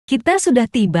Kita sudah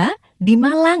tiba di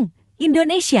Malang,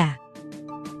 Indonesia.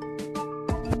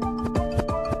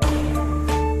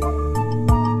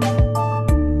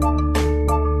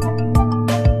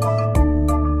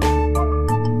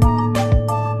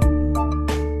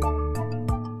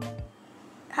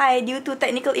 Hi, due to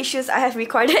technical issues, I have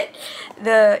recorded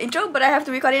the intro, but I have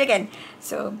to record it again.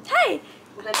 So, hi!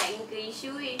 Bukan technical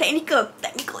issue eh. Technical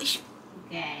issue.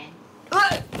 Okay.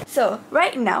 So,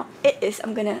 right now,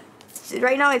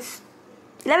 right now it's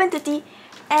 11:30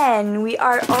 and we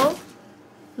are all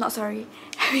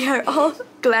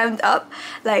glammed up.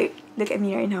 Like, look at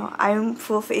me right now. I'm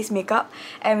full face makeup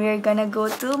and we're gonna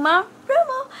go to BROMO.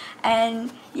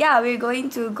 And yeah, we're going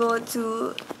to go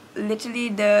to literally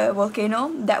the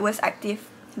volcano that was active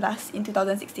last in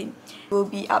 2016. We'll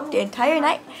be up the entire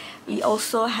night. We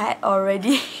also had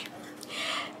already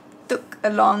took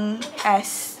a long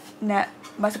ass nap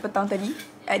masa petang tadi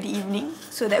at the evening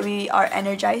so that we are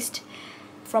energized.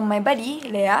 From my buddy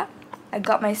Leah, I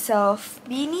got myself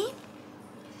beanie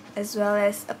as well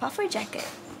as a puffer jacket.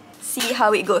 See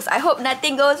how it goes. I hope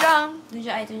nothing goes wrong.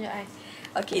 Tunjuk I.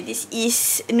 Okay, this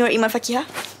is Nur Iman Fakihah.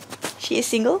 She is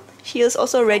single. She is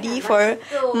also ready for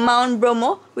Mount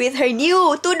Bromo with her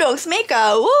new tudung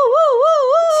smeka. Woo woo woo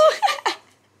woo.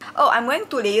 Oh, I'm wearing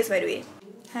 2 layers by the way.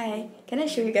 Hi, can I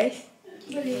show you guys?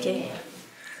 Okay.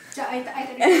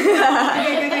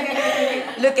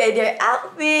 Look at their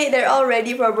outfit. They're all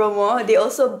ready for Bromo. They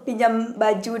also pinjam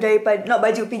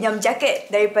pinjam jacket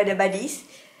daripada buddies.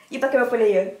 You pakai berapa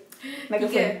layer?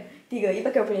 Microphone. 3. You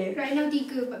pakai berapa layer? Right now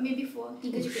 3, but maybe 4.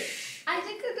 3 juga. I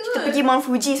suka 2. Kita pergi Mount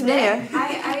Fuji sebenarnya.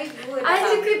 I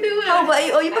suka 2. How about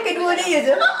you? Oh, you pakai 2 layers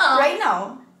je? Right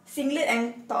now? Singlet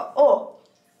and top. Oh.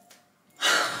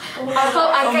 I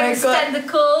hope I can my God. stand the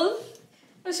cold.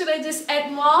 Or should I just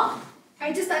add more? I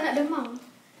just tak nak demam.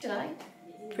 Should I?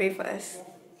 Pray for us.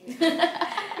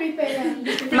 Prepare lah.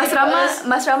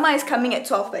 Mas Rama is coming at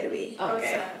 12 by the way.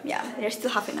 Okay. Yeah, there's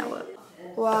still half an hour.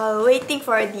 While waiting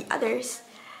for the others,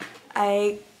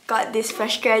 I got this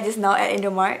fresh care just now at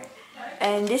Indomart.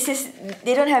 And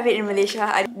they don't have it in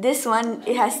Malaysia. This one,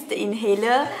 it has the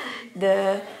inhaler,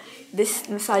 this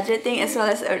massager thing, as well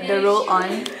as the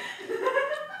roll-on.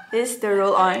 This is the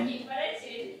roll-on.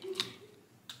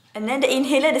 And then the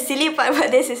inhaler, the silly part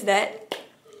about this is that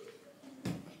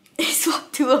it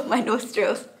swapped 2 of my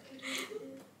nostrils.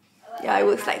 Yeah, it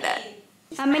works like that.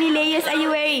 How many layers are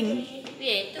you wearing?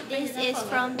 This is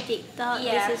from TikTok,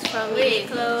 Yeah. this is from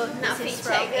Wait. Uniqlo, Nak this is fit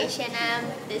from check ke? H&M,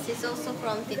 this is also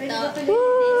from TikTok,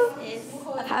 Woo! this is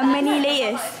How many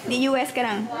layers did you wear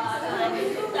sekarang?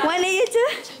 1 layer je?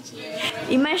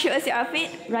 Iman, show us your outfit.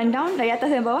 Run down dari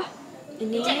atas dan bawah.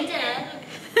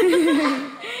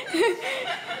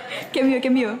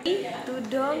 Cameo.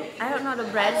 Tudung, I don't know the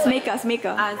brand. Smeka.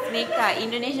 Smeka,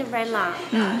 Indonesian brand lah.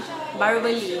 Baru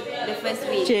beli, the first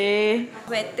week.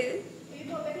 Sweater,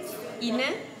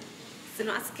 inner,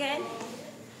 senuaskan,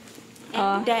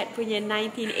 and that punya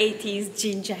 1980s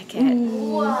jean jacket.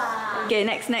 Okay,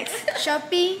 next.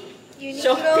 Shopee,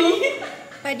 Uniqlo,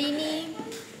 Padini,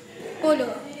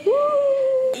 Polo.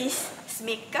 Is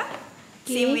Smeka.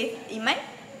 Same with Iman.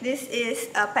 This is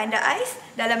Panda Eyes.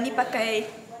 Dalam ni pakai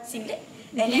singlet.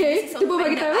 And this is also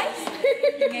Panda Eyes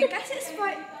dengan kaset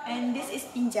sport. And this is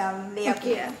pinjam Leah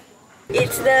punya.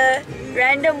 It's the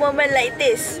random moment like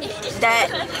this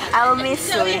that I'll miss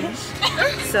soon.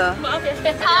 So,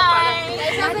 Hi.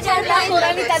 Aku cakap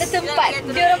korang ni tak ada tempat.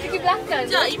 Dia orang pergi belakang.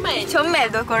 comel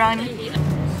tu korang ni.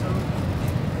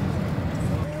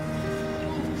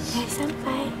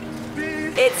 Sampai.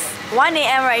 It's 1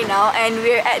 AM right now and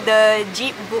we're at the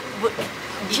Jeep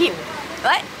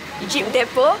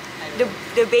depot,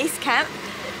 the base camp.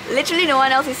 Literally no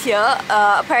one else is here.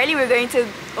 Apparently we're going to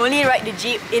only ride the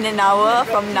Jeep in an hour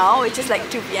from now, which is like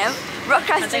 2 PM.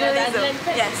 Broadcast journalism.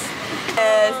 Yes.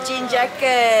 Jean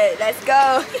jacket. Let's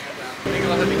go.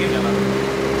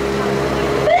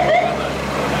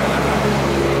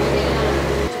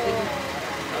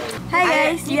 Hi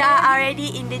guys, we are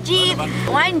already in the Jeep.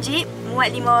 1 Jeep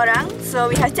muat 5 orang.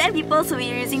 So we have 10 people, so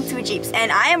we're using 2 Jeeps.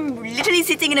 And I am literally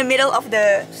sitting in the middle of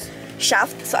the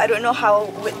shaft, so I don't know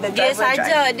how the driver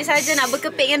drive. Dia saja nak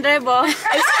berkepit dengan driver.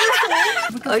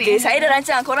 Okay, saya dah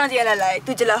rancang, korang je yang lalai.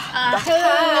 Tu je lah.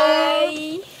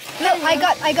 Hi. Look,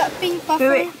 I got pink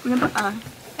puffer. Wait. Nampak?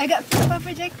 I got pink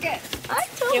puffer jacket.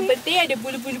 Yang penting ada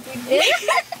bulu-bulu putih.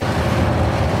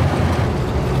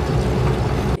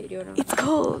 It's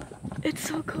cold. It's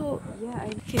so cold. Yeah.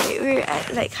 Okay, we're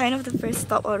at like kind of the first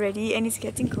stop already, and it's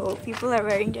getting cold. People are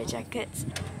wearing their jackets.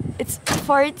 It's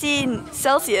 14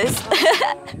 Celsius.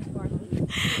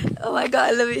 Oh my god,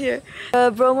 I love it here.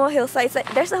 Bromo hillside.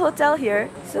 There's a hotel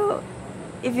here, so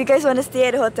if you guys want to stay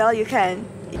at the hotel, you can.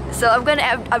 So I'm gonna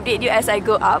update you as I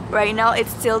go up. Right now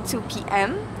it's still 2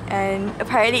 p.m. and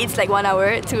apparently it's like 1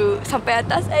 hour to sampai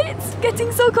atas and it's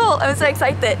getting so cold. I'm so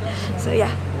excited. So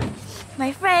yeah,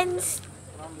 my friends.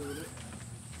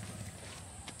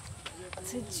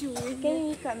 Can you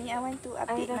record me? I want to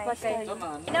update my story.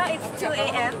 Now it's 2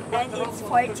 a.m. and it's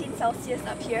 14 Celsius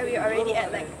up here. We're already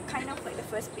at like kind of like the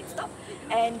first pit stop,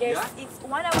 and it's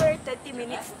 1 hour 30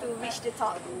 minutes to reach the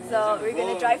top. So we're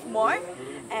gonna drive more,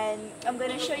 and I'm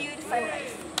gonna show you the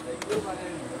sunrise.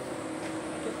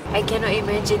 I cannot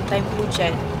imagine time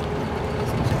hujan.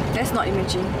 Let's not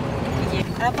imagine.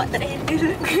 Nampak tak ada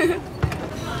handle.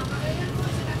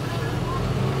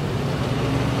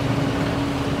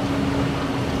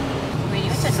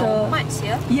 So,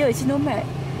 yeah, it's nomad.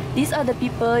 These are the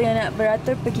people yang nak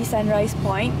beratur pergi Sunrise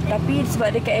Point. Tapi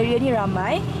sebab dekat area ni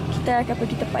ramai, kita akan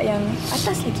pergi tempat yang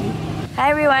atas lagi. Hi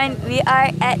everyone, we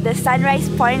are at the Sunrise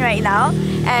Point right now,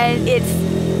 and it's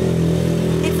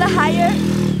a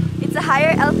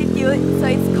higher altitude, so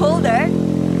it's colder.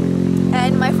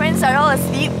 And my friends are all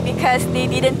asleep because they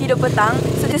didn't tidur petang.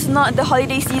 So it's not the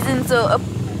holiday season, so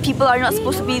people are not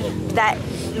supposed to be that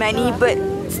many, but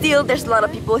still there's a lot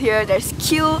of people here. There's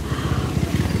queue.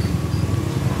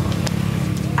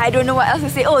 I don't know what else to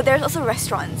say. Oh, there's also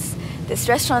restaurants. There's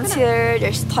restaurants here,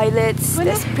 there's toilets,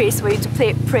 there's a place for you to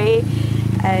pray.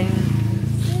 And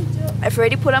I've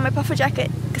already put on my puffer jacket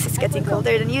because it's getting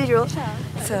colder than usual.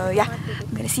 So yeah,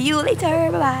 I'm gonna see you later.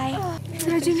 Bye bye.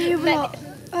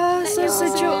 So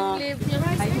sejuk.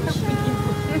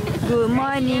 Good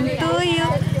morning to you.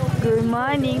 Good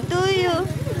morning to you.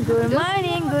 Good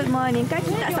morning. Kan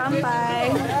kita tak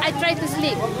sampai. I try to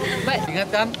sleep, but Ingat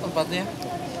kan tempatnya?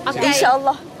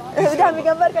 InsyaAllah. Udah ambil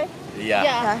gambar kan? Iya.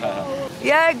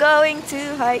 We are going to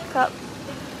hike up.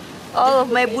 All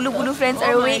of my bulu-bulu friends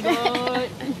are awake.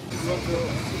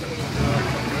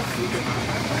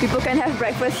 People can have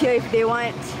breakfast here if they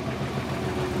want.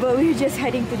 But we're just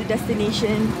heading to the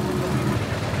destination.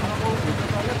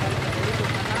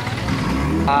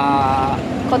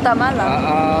 Kota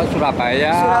Malang.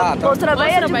 Surabaya.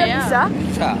 Surabaya juga bisa?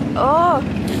 Bisa. Oh.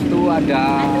 Itu ada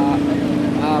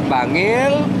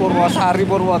Bangil, Purwosari,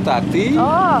 Purwodadi.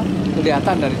 Oh.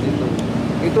 Kelihatan dari situ.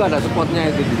 Itu ada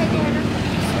spotnya itu.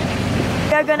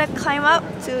 We are gonna climb up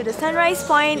to the Sunrise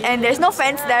Point, and there's no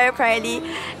fence there apparently,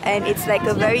 and it's like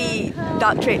a very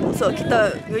dark trail. So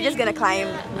we're just gonna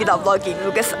climb without vlogging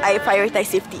because I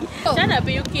prioritize safety. macam nak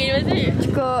pergi UK ni?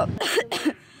 Cukup.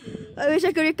 I wish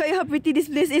I could record you how pretty this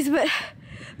place is, but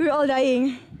we're all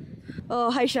dying.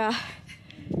 Oh, hi Shah.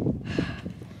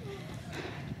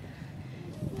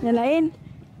 Yang lain,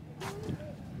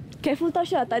 careful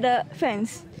Tasha, tak ada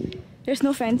fence. There's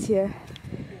no fence here.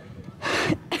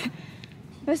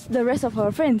 Where's the rest of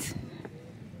our friends?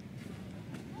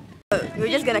 We're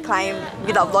just gonna climb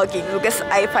without vlogging because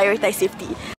I prioritize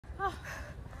safety.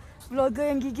 Vlogger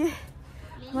yang gigih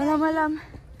malam-malam.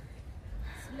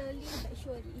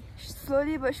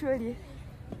 Slowly but surely.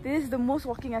 This is the most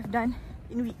walking I've done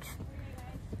in weeks.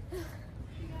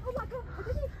 Oh my god,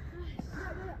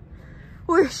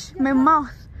 whoosh, my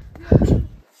mouth.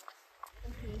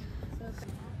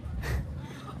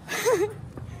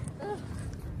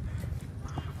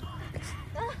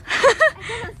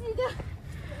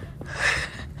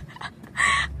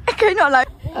 I cannot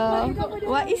like.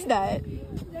 What is that?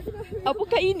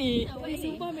 Apakah ini?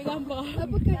 Sumpah ambil gambar.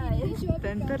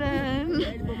 Tantaran.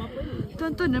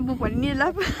 Tonton dan perempuan ni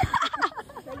lah.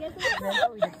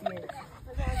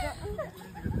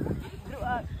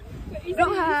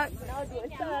 Rock hug.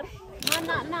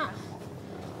 Nak.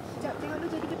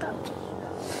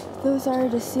 Those are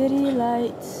the city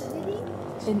lights.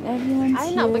 And everyone's I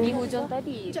here. nak pergi hujung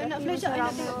tadi. Nak flash up, I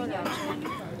nak tengok bilik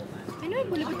I know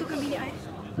boleh betulkan bilik I.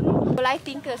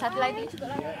 Lighting ke? Satu lighting cukup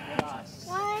lah.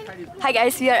 Hi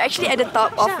guys, we are actually at the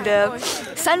top of the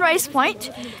Sunrise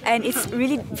Point, and it's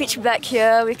really pitch black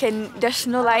here. There's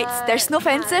no lights, there's no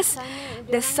fences,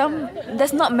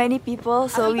 there's not many people,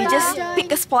 so we just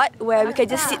pick a spot where we can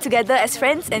just sit together as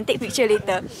friends and take picture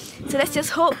later. So let's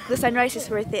just hope the sunrise is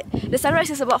worth it. The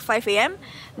sunrise is about 5 a.m.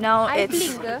 Now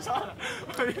it's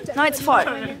 4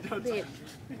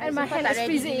 And my hand is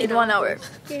freezing. in 1 hour.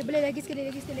 Okay, boleh lagi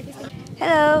sekali.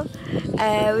 Hello,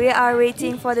 we are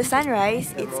waiting for the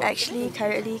sunrise. It's actually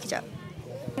currently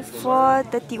 4:31.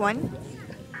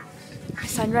 The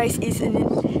sunrise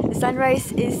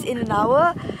is in an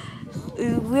hour.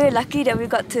 We're lucky that we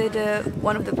got to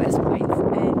one of the best points,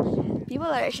 and people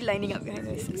are actually lining up behind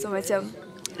us. So macam,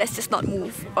 let's just not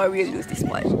move or we'll lose this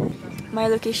spot. My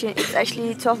location is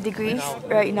actually 12 degrees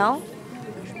right now.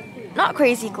 Not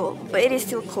crazy cold, but it is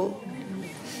still cold.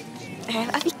 I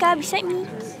have Afika beside me.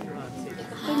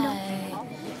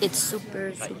 It's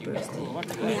super cool.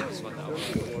 Yeah.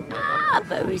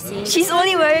 But we're seeing She's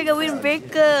only wearing a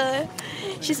windbreaker.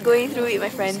 She's going through it, my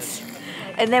friends.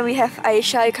 And then we have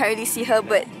Aisha. You can't really see her,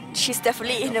 but she's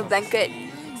definitely in a blanket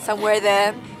somewhere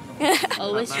there.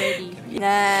 always ready.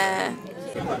 Nah.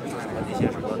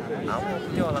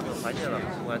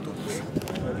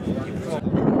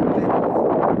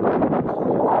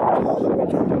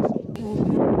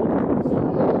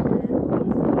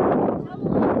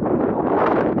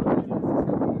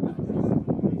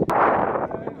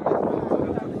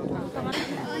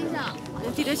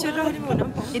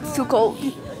 It's too cold.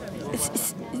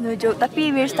 It's no joke.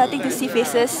 Tapi we're starting to see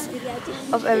faces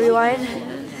of everyone.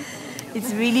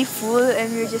 It's really full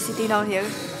and we're just sitting down here.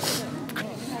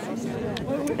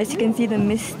 As you can see, the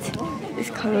mist is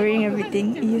covering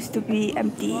everything. It used to be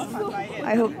empty.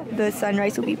 I hope the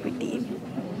sunrise will be pretty.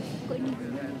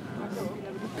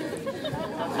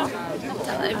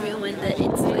 Tell everyone that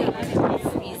it's like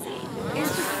freezing.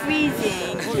 It's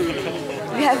freezing.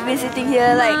 We have been sitting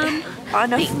here like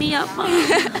on a... Pick me up, Mom.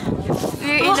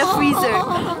 We're in the freezer.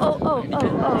 Oh.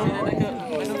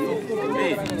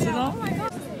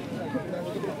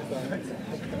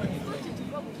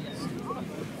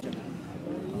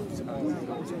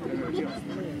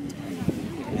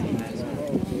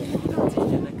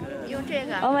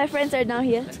 All my friends are now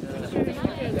here.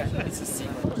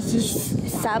 This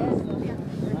is Sam.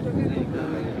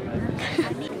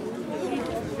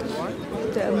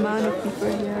 The amount of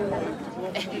people here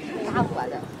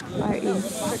are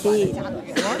insane.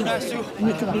 You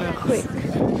need to be quick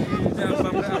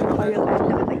or you'll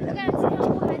end up like that.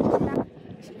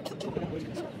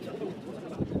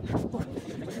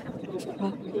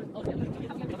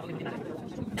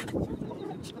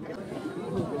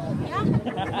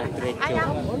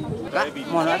 Kak,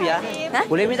 mohon maaf ya. Hah?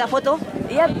 Boleh minta foto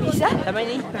Ya, bisa. sama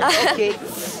ini? Oke.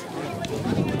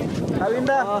 Kawin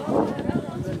dah.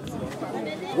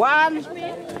 1,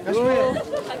 2,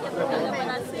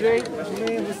 3.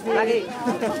 Lagi.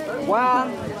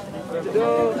 1, 2.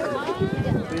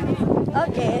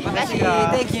 Okay. Makasih.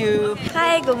 Thank you.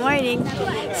 Hi, good morning.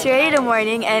 It's already the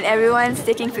morning and everyone's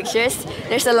taking pictures.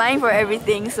 There's a line for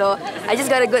everything, so I just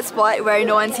got a good spot where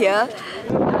no one's here.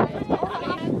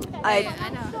 I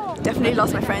definitely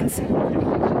lost my friends.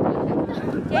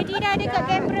 Jadi dah dekat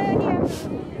kamera dia.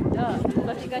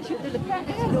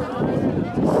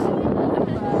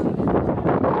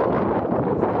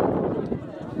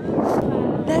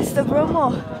 That's the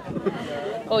BROMO.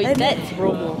 Oh, that's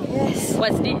BROMO. Yes.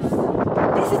 What's this?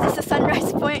 This is just a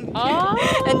sunrise point. Oh.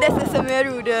 And that's the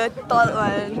Semeru, the tall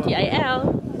one.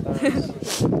 TIL.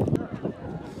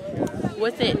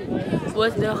 What's it?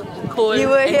 What's the cold We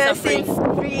were and here suffering? since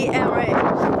 3 AM, right?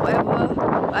 Whatever.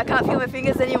 I can't feel my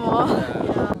fingers anymore.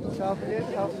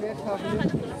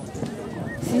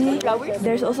 See,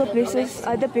 there's also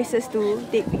other places to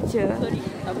take picture.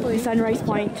 The sunrise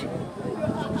point.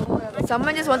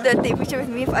 Someone just wanted to take a picture with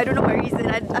me. I don't know my reason.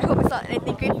 I hope it's not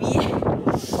anything creepy.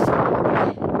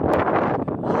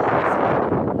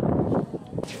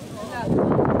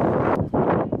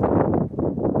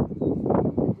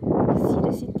 See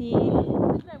the city.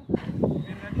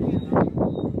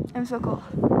 I'm so cold.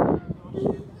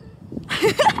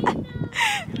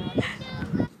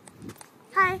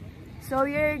 Hi. So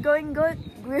we're going on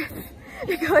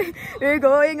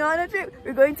a trip.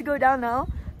 We're going to go down now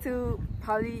to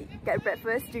probably get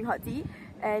breakfast, drink hot tea,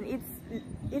 and it's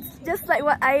just like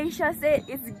what Aisha said.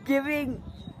 It's giving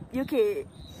UK.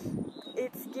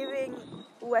 It's giving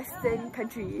Western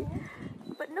country.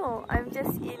 But no, I'm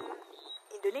just in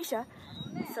Indonesia.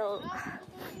 So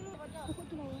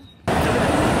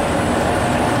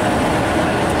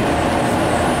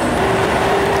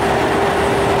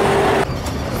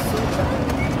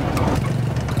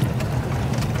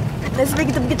nasib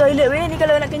baik kita pergi toilet weh. Ni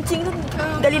kalau nak kencing tu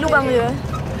gali lubang je.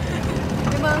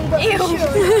 Memang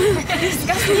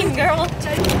disgusting, girl.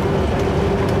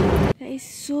 That is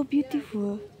so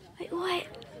beautiful. Like what?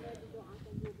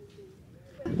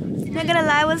 Not gonna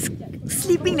lie, I was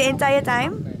sleeping the entire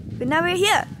time, but now we're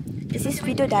here. This is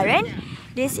Video Daren.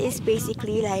 This is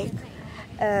basically like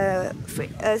a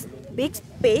big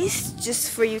space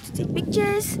just for you to take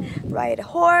pictures, ride a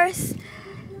horse,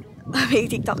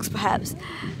 make TikToks perhaps.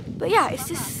 But yeah, it's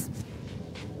just...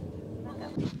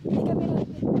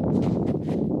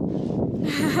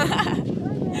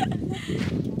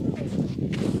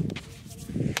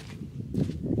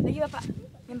 Lagi bapak,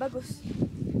 yang bagus.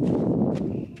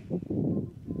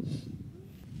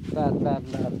 Ada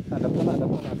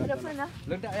pun. Ada phone lah.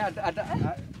 Ledak ya, ada.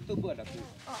 Tunggu ada pun.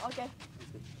 Oh, okay.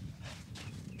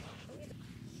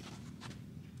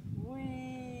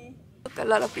 a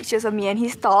lot of pictures of me, and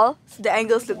he's tall, so the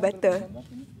angles look better.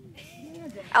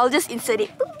 I'll just insert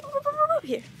it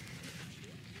here.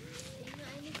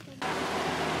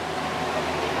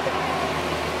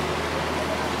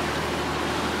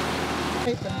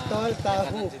 Pentol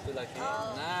tahu.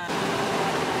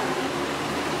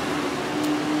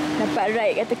 Dapat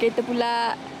ride kata kereta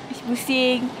pula.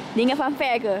 Pusing. Dia ingat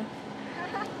funfair ke?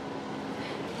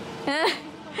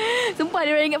 Sumpah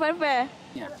dia orang ingat funfair.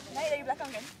 Naik dari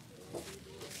belakang kan?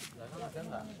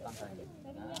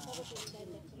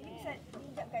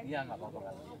 Iya, nggak apa-apa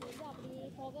kan.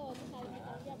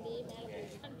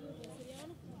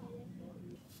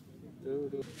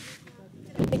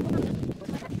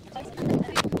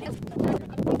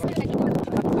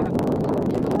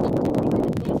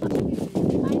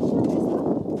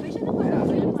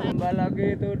 Tambah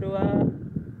lagi itu 2.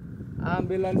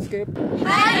 Ambil landscape.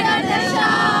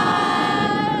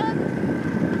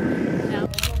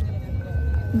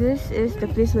 This is the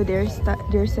place where they're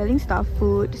selling stuff,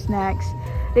 food, snacks.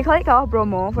 They call it Kawah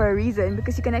BROMO for a reason,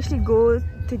 because you can actually go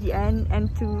to the end and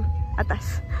to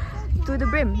atas, to the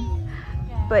brim.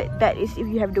 But that is if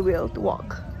you have the will to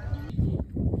walk.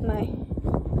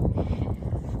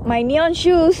 My neon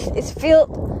shoes is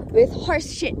filled with horse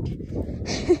shit.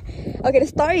 Okay, the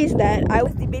story is that I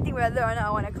was debating whether or not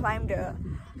I want to climb the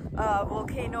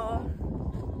volcano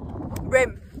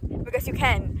brim, because you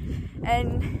can.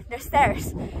 And there's stairs.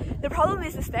 The problem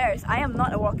is the stairs. I am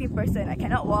not a walking person. I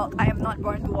cannot walk. I am not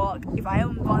born to walk. If I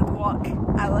am born to walk,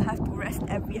 I will have to rest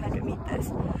every 100 meters.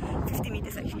 50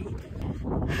 meters actually.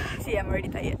 See, I'm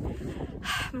already tired.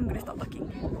 I'm gonna stop talking.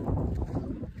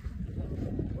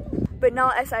 But now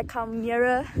as I come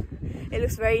nearer, it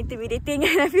looks very intimidating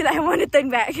and I feel like I want to turn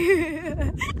back.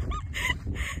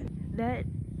 That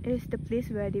is the place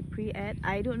where they pray at.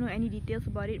 I don't know any details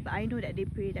about it, but I know that they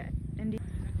pray that. And they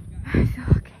so,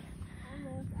 okay.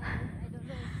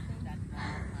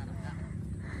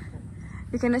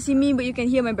 You cannot see me, but you can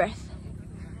hear my breath.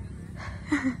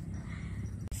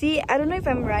 See, I don't know if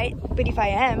I'm right, but if I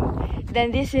am,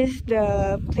 then this is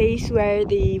the place where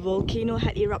the volcano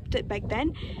had erupted back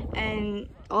then, and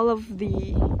all of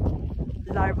the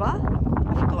larvae,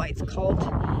 I forgot what it's called,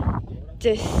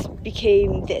 just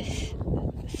became this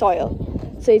soil.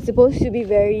 So it's supposed to be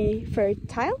very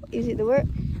fertile, is it the word?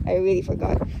 I really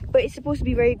forgot. But it's supposed to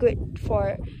be very good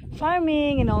for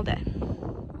farming and all that.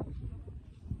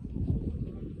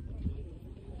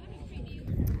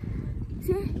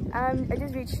 See, I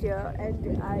just reached here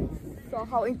and I saw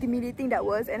how intimidating that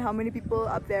was and how many people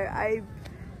up there.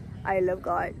 I love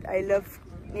God. I love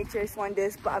nature's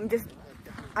wonders, but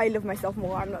I love myself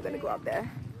more. I'm not gonna go up there.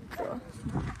 So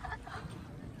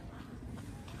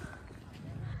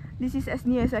this is as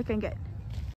near as I can get.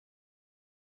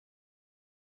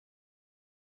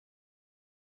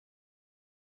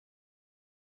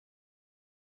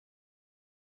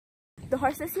 The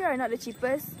horses here are not the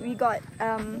cheapest. We got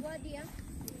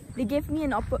they gave me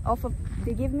an offer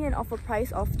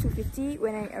price of 250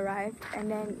 when I arrived, and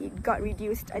then it got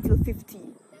reduced until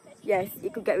 50. Yes,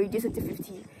 it could get reduced until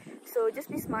 50. So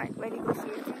just be smart when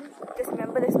negotiating. Just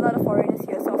remember there's a lot of foreigners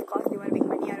here, so of course they want to make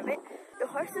money out of it. The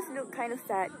horses look kind of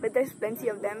sad, but there's plenty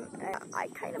of them. And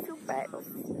I kind of feel bad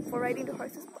for riding the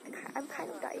horses. I'm kind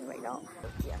of dying right now.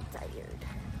 Yeah, I'm tired.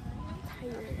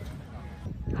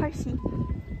 Horsey.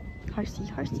 Horsey,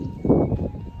 horsey.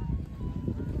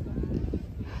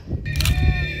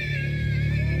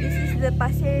 This is the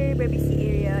Pasir Berbisi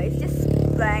area. It's just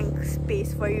blank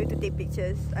space for you to take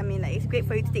pictures. I mean, like, it's great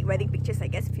for you to take wedding pictures, I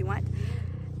guess, if you want.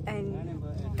 And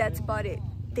that's about it.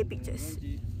 Take pictures.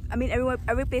 I mean,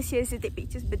 every place here is to take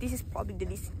pictures, but this is probably the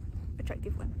least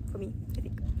attractive one for me, I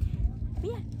think.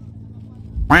 But yeah.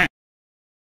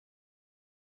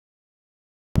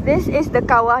 This is the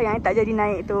kawah yang tak jadi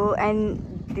naik tu, and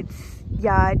it's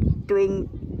doing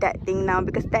that thing now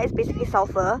because that is basically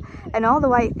sulfur, and all the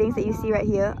white things that you see right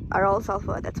here are all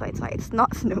sulfur. That's why it's white. It's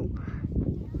not snow.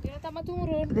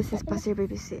 This is Pasir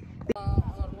Berbisi.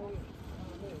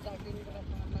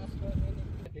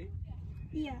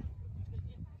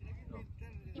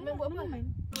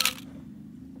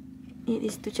 It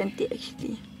is too cantik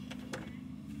actually.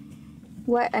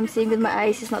 What I'm seeing with my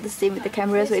eyes is not the same with the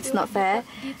camera, so it's not fair.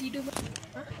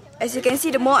 As you can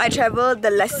see, the more I travel, the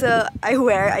lesser I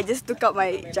wear. I just took out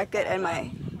my jacket and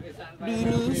my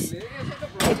beanies.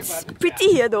 It's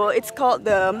pretty here though. It's called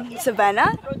the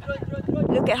Savannah.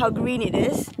 Look at how green it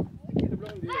is.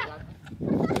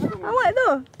 Awak tu?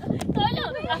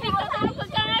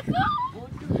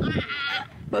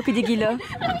 Buat kerja gila.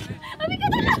 Abi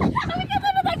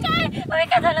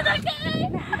kata nak takai.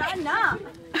 Tak nak.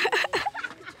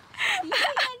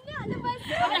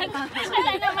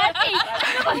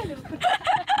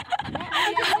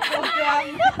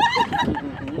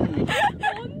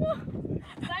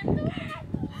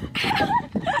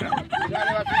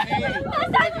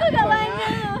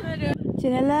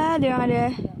 Macam lah dia orang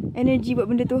ada energy buat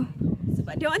benda tu.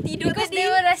 Sebab dia orang tidur Because they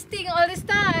were resting all this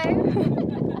time.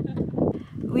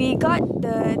 We got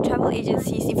the travel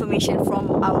agency's information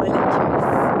from our lecturers.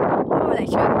 Our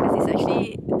lecturer, because it's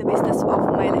actually the business of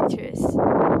my lecturers,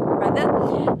 rather.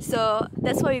 So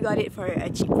that's why we got it for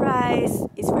a cheap price.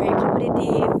 It's very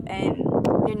competitive and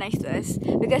they're nice to us.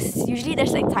 Because usually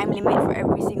there's like time limit for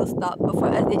every single stop, but for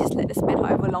us they just let us spend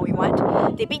however long we want.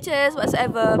 Take pictures,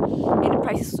 whatsoever, and the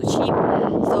price is so cheap.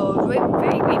 So we're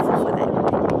very grateful for that.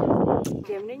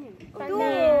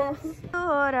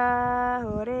 Hora,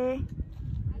 hore.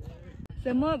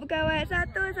 Semua berkawan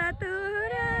satu-satu.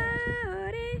 Hora,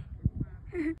 hore.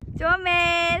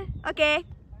 Comel. Okay.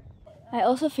 I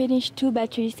also finished 2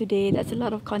 batteries today. That's a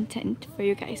lot of content for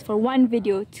you guys. For one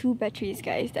video, 2 batteries,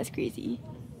 guys. That's crazy.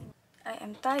 I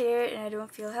am tired and I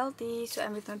don't feel healthy, so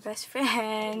I'm with my best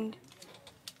friend.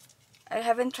 I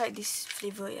haven't tried this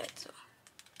flavor yet, so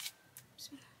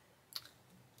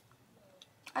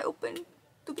I opened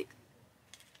too big.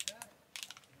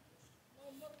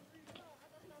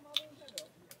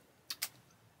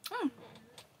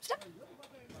 Sedap.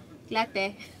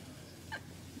 Latte.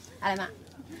 Alamak.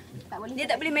 Tak boleh.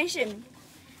 Dia tak boleh mention.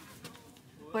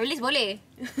 Release boleh.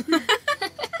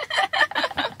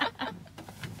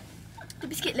 Tu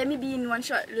biskit, let me be in one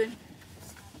shot dulu.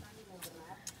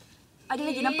 Ada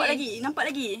lagi, nampak lagi, nampak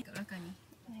lagi. Kat belakang ni.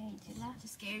 Baik je lah.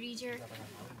 Scary je.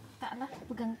 Taklah,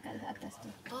 pegang kat atas tu.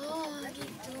 Oh,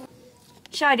 gitu.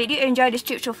 Syah, did you enjoy this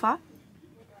trip so far?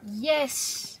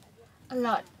 Yes. A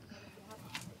lot.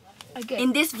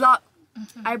 In this vlog,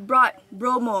 I brought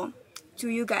BROMO to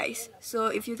you guys.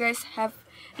 So if you guys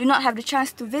do not have the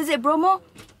chance to visit BROMO,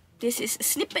 this is a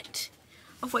snippet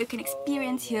of what you can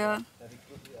experience here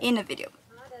in a video.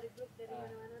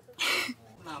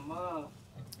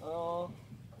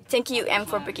 Thank you, M,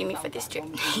 for booking me for this trip.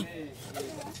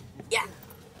 Yeah.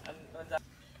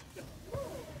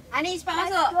 Anis, cepat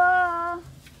masuk.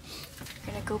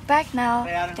 Gonna go back now.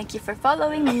 Thank you for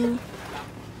following me.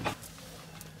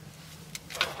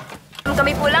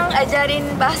 Kami pulang ajarin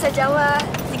bahasa Jawa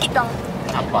sedikit dong.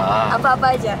 Apa?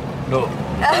 Apa-apa aja. Loh,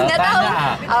 Nggak tahu.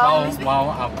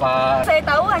 mau apa? Saya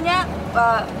tahu hanya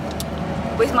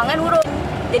wis mangan urung.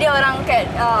 Jadi orang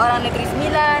kayak orang Negeri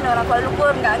Sembilan, orang Kuala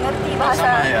Lumpur nggak ngerti bahasa.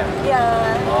 Sama ya? Iya.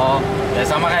 Oh, ya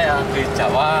sama kayak di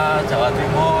Jawa, Jawa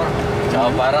Timur,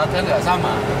 Jawa Barat kan nggak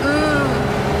sama.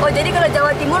 Oh, jadi kalau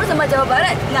Jawa Timur sama Jawa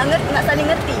Barat nggak saling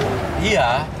ngerti.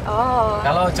 Iya. Oh.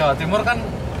 Kalau Jawa Timur kan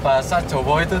bahasa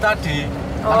Jawa itu tadi.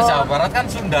 Kalau Jawa Barat kan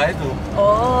Sunda itu.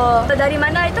 Oh. Dari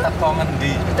mana itu? Teko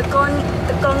ngendi.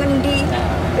 Teko ngendi.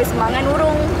 Wis mangan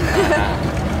urung. Nah,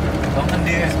 teko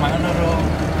ngendi wis mangan urung.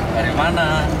 Dari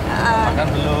mana? Makan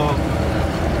belum?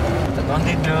 Teko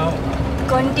ndi, Dok?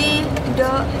 Kondi,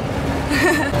 Dok.